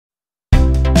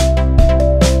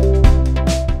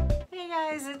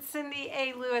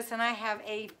Patty Lewis, and I have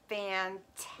a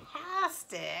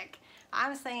fantastic,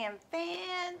 I'm saying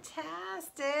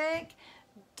fantastic,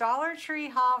 Dollar Tree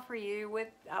haul for you with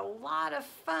a lot of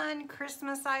fun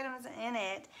Christmas items in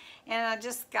it. And I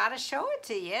just got to show it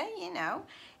to you, you know.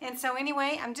 And so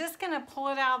anyway, I'm just going to pull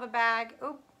it out of the bag.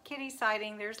 Oh, kitty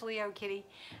sighting. There's Leo Kitty.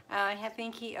 I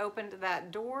think he opened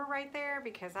that door right there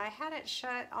because I had it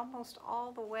shut almost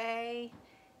all the way.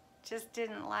 Just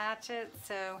didn't latch it.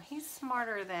 So he's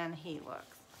smarter than he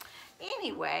looks.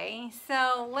 Anyway,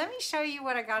 so let me show you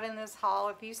what I got in this haul.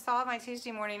 If you saw my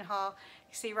Tuesday morning haul,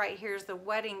 you see right here is the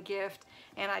wedding gift,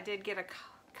 and I did get a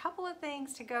couple of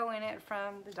things to go in it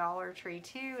from the Dollar Tree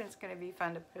too. It's going to be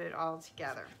fun to put it all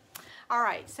together. All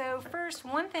right, so first,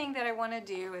 one thing that I want to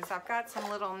do is I've got some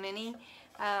little mini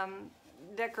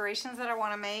decorations that I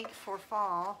want to make for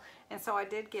fall, and so I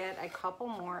did get a couple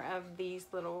more of these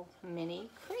little mini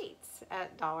crates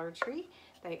at Dollar Tree.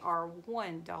 They are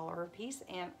 $1 a piece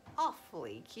and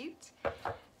awfully cute.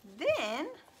 Then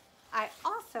I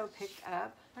also picked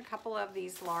up a couple of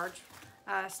these large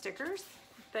stickers.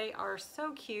 They are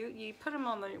so cute. You put them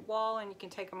on the wall and you can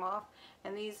take them off.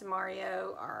 And these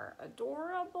Mario are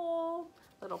adorable.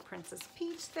 Little Princess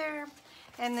Peach there.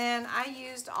 And then I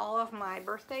used all of my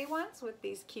birthday ones with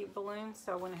these cute balloons.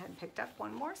 So I went ahead and picked up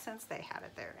one more since they had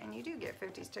it there. And you do get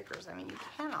 50 stickers. I mean, you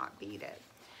cannot beat it.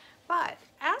 But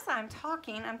as I'm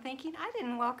talking, I'm thinking I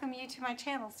didn't welcome you to my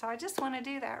channel, so I just want to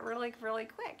do that really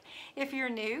quick. If you're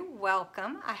new,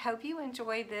 welcome. I hope you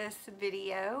enjoy this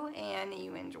video and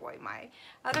you enjoy my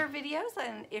other videos,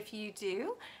 and if you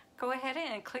do, go ahead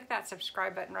and click that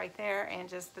subscribe button right there and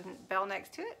just the bell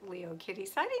next to it, Leo Kitty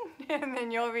sighting, and then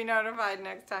you'll be notified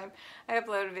next time I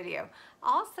upload a video.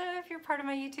 Also, if you're part of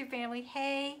my YouTube family,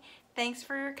 hey, thanks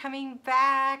for coming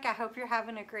back. I hope you're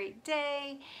having a great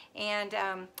day, and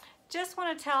just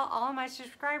want to tell all of my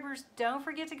subscribers, don't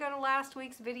forget to go to last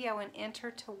week's video and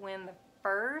enter to win the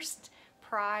first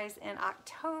prize in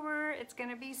October. It's going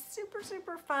to be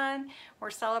super fun. We're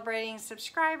celebrating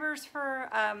subscribers for,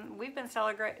 we've been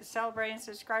celebrating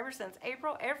subscribers since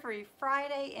April, every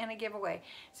Friday, and a giveaway.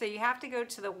 So you have to go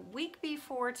to the week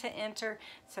before to enter.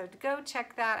 So go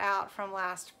check that out from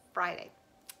last Friday.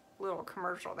 Little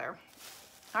commercial there.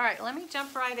 All right, let me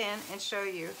jump right in and show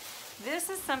you. This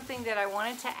is something that I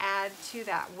wanted to add to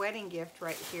that wedding gift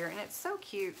right here, and it's so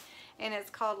cute. And it's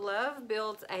called Love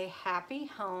Builds a Happy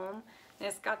Home. And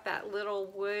it's got that little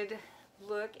wood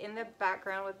look in the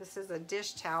background with, this is a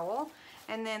dish towel.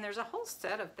 And then there's a whole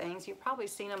set of things. You've probably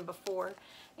seen them before.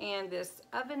 And this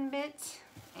oven mitt,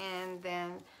 and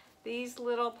then these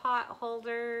little pot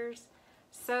holders.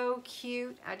 So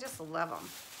cute. I just love them.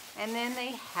 And then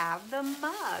they have the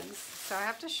mugs. So I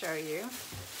have to show you.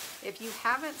 If you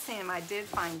haven't seen them, I did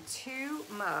find 2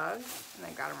 mugs, and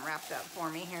they've got them wrapped up for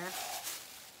me here.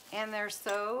 And they're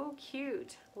so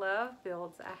cute. Love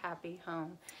Builds a Happy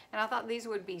Home. And I thought these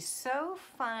would be so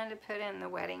fun to put in the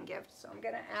wedding gift. So I'm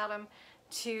going to add them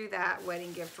to that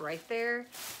wedding gift right there.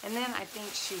 And then I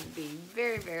think she'd be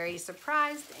very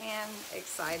surprised and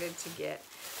excited to get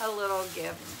a little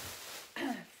gift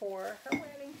for her wedding.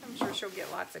 I'm sure she'll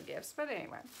get lots of gifts, but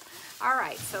anyway. All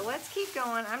right, so let's keep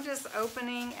going. I'm just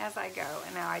opening as I go.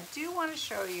 And now I do want to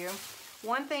show you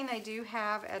one thing they do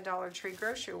have at Dollar Tree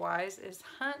grocery-wise is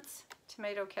Hunt's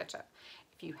tomato ketchup.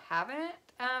 If you haven't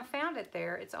found it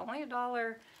there, it's only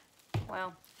 $1.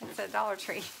 Well, it's at Dollar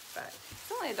Tree, but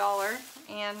it's only $1,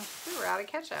 and we were out of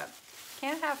ketchup.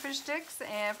 Can't have fish sticks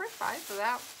and french fries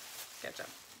without ketchup.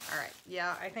 All right,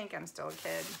 yeah, I think I'm still a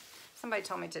kid. Somebody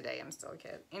told me today I'm still a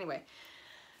kid. Anyway,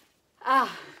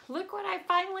 look what I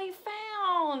finally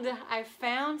found. I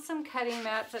found some cutting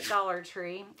mats at Dollar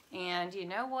Tree, and you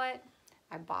know what?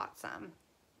 I bought some,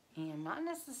 and not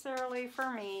necessarily for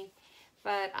me,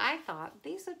 but I thought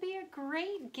these would be a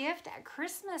great gift at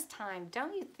Christmas time,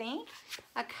 don't you think?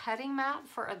 A cutting mat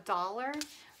for $1,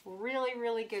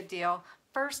 really good deal.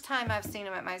 First time I've seen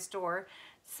them at my store.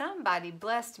 Somebody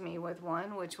blessed me with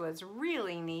one, which was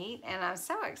really neat, and I'm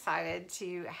so excited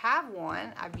to have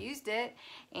one. I've used it,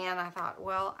 and I thought,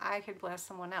 well, I could bless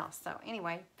someone else. So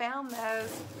anyway, found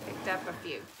those, picked up a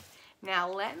few.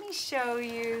 Now let me show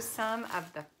you some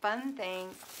of the fun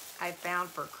things I found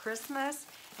for Christmas,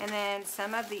 and then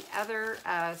some of the other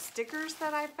stickers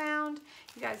that I found.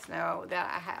 You guys know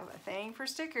that I have a thing for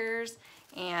stickers,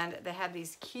 and they have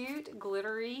these cute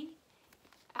glittery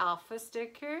alpha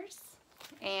stickers.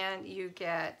 And you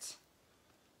get,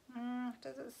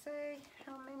 does it say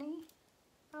how many?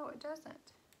 Oh, it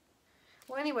doesn't.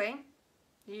 Well, anyway,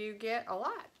 you get a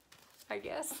lot, I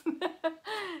guess.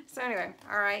 So anyway,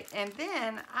 all right. And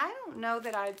then, I don't know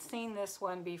that I'd seen this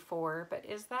one before, but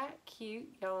is that cute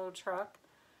yellow truck?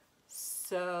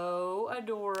 So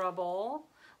adorable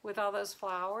with all those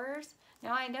flowers.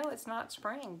 Now I know it's not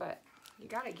spring, but you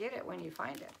gotta get it when you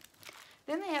find it.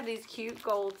 Then they have these cute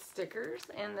gold stickers,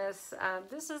 and this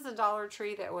is a Dollar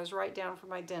Tree that was right down from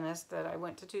my dentist that I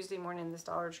went to Tuesday morning in this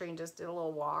Dollar Tree and just did a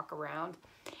little walk around.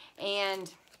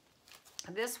 And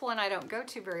this one I don't go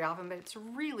to very often, but it's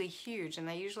really huge, and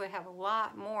they usually have a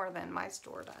lot more than my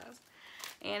store does.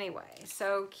 Anyway,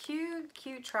 so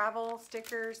cute travel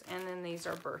stickers, and then these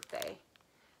are birthday.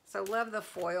 So love the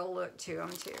foil look to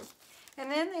them too.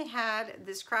 And then they had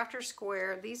this Crafter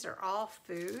Square. These are all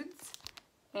foods.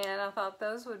 And I thought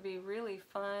those would be really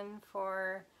fun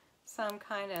for some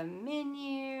kind of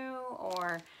menu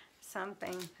or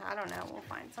something. I don't know, we'll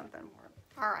find something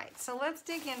more. All right, so let's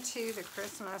dig into the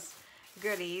Christmas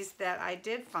goodies that I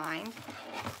did find.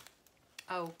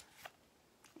 Oh,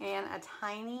 and a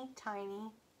tiny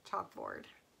chalkboard.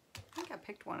 I think I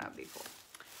picked one up before.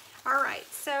 All right,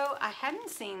 so I hadn't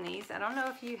seen these. I don't know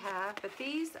if you have, but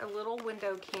these are little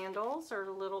window candles,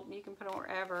 or little, you can put them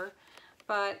wherever.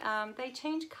 But they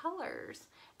change colors,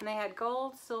 and they had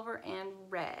gold, silver, and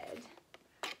red.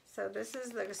 So this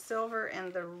is the silver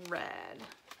and the red.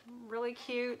 Really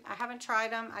cute. I haven't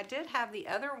tried them. I did have the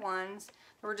other ones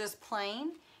that were just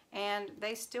plain, and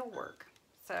they still work.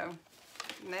 So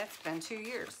that's been 2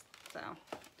 years. So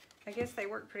I guess they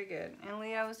work pretty good. And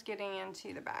Leo's getting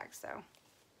into the bag, so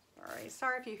all right.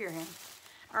 Sorry if you hear him.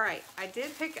 All right, I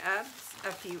did pick up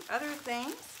a few other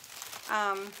things.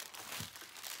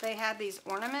 They had these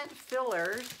ornament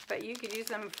fillers, but you could use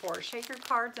them for shaker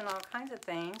cards and all kinds of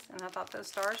things. And I thought those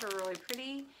stars were really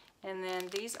pretty. And then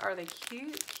these are the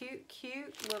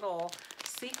cute little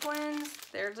sequins.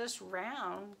 They're just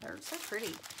round. They're so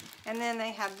pretty. And then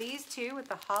they have these two with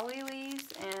the holly leaves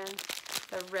and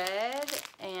the red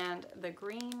and the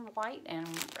green, white, and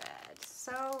red.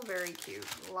 So very cute.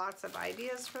 Lots of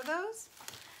ideas for those.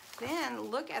 Then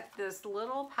look at this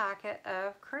little packet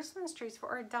of Christmas trees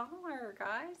for $1,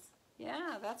 guys.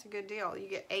 Yeah, that's a good deal. You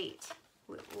get 8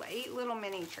 little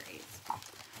mini trees.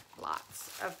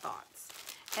 Lots of thoughts.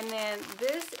 And then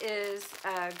this is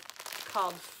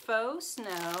called Faux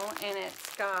Snow, and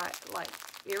it's got like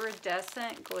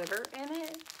iridescent glitter in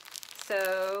it.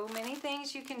 So many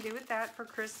things you can do with that for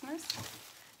Christmas.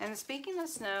 And speaking of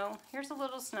snow, here's a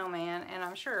little snowman, and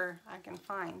I'm sure I can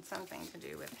find something to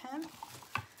do with him.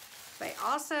 They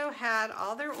also had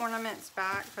all their ornaments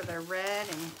back for their red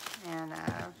and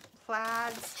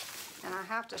plaids, and I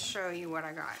have to show you what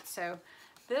I got. So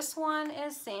this one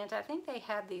is Santa. I think they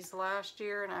had these last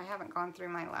year, and I haven't gone through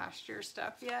my last year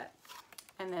stuff yet.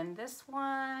 And then this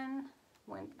one,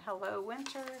 Hello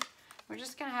Winter. We're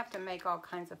just gonna have to make all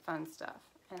kinds of fun stuff.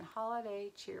 And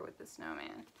Holiday Cheer with the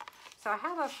Snowman. So I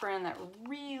have a friend that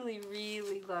really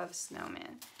loves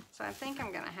snowmen. So I think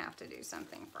I'm gonna have to do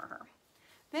something for her.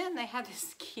 Then they have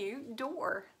this cute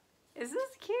door. Is this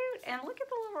cute? And look at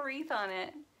the little wreath on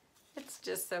it. It's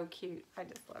just so cute. I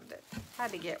just loved it.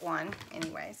 Had to get one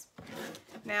anyways.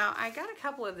 Now I got a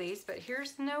couple of these, but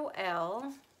here's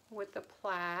Noel with the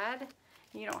plaid.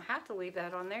 You don't have to leave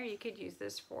that on there. You could use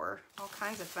this for all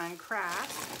kinds of fun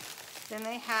crafts. Then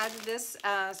they had this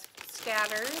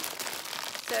scatter.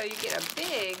 So you get a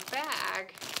big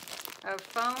bag of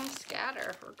foam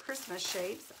scatter for Christmas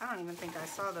shapes. I don't even think I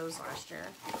saw those last year.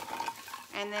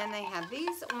 And then they have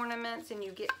these ornaments, and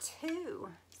you get 2.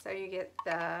 So you get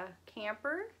the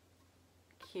camper,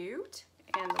 cute,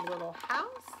 and the little house.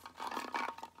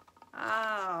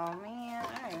 Oh man,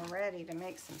 I am ready to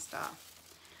make some stuff.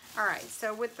 All right,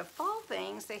 so with the fall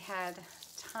things, they had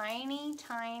tiny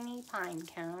pine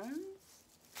cones.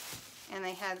 And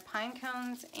they had pine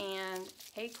cones and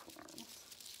acorns.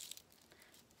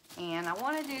 And I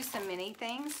want to do some mini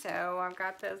things, so I've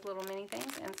got those little mini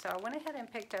things. And so I went ahead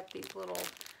and picked up these little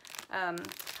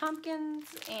pumpkins,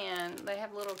 and they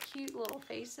have little cute little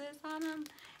faces on them.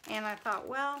 And I thought,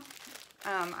 well,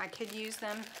 I could use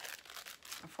them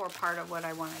for part of what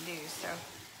I want to do. So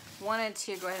wanted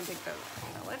to go ahead and pick those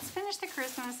up. So let's finish the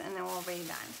Christmas, and then we'll be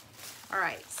done. All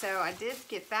right, so I did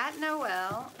get that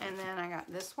Noel, and then I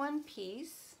got this one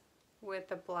piece with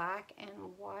the black and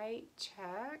white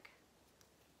check.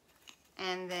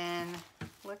 And then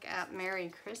look at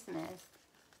Merry Christmas.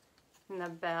 And the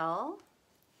bell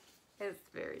is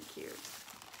very cute.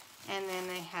 And then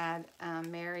they had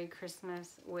Merry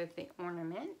Christmas with the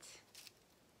ornament.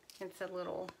 It's a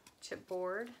little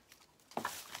chipboard.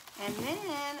 And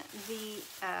then the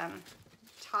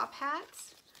top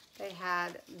hats. They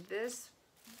had this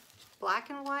black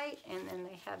and white, and then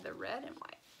they had the red and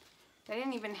white. They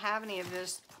didn't even have any of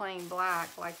this plain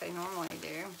black like they normally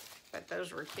do, but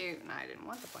those were cute, and I didn't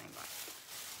want the plain black.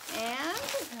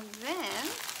 And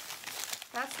then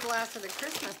that's the last of the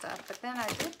Christmas stuff. But then I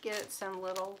did get some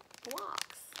little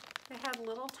blocks. They had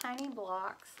little tiny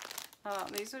blocks.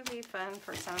 These would be fun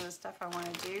for some of the stuff I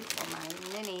want to do for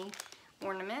my mini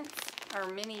ornaments or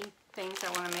mini things I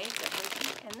want to make.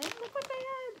 And then look what they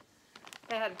had.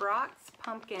 They had Brock's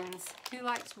pumpkins. Who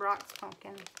likes Brock's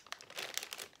pumpkin?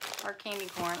 Or candy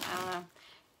corn? I don't know.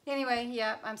 Anyway,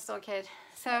 yep, I'm still a kid.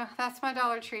 So that's my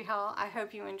Dollar Tree haul. I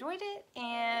hope you enjoyed it,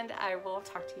 and I will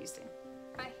talk to you soon.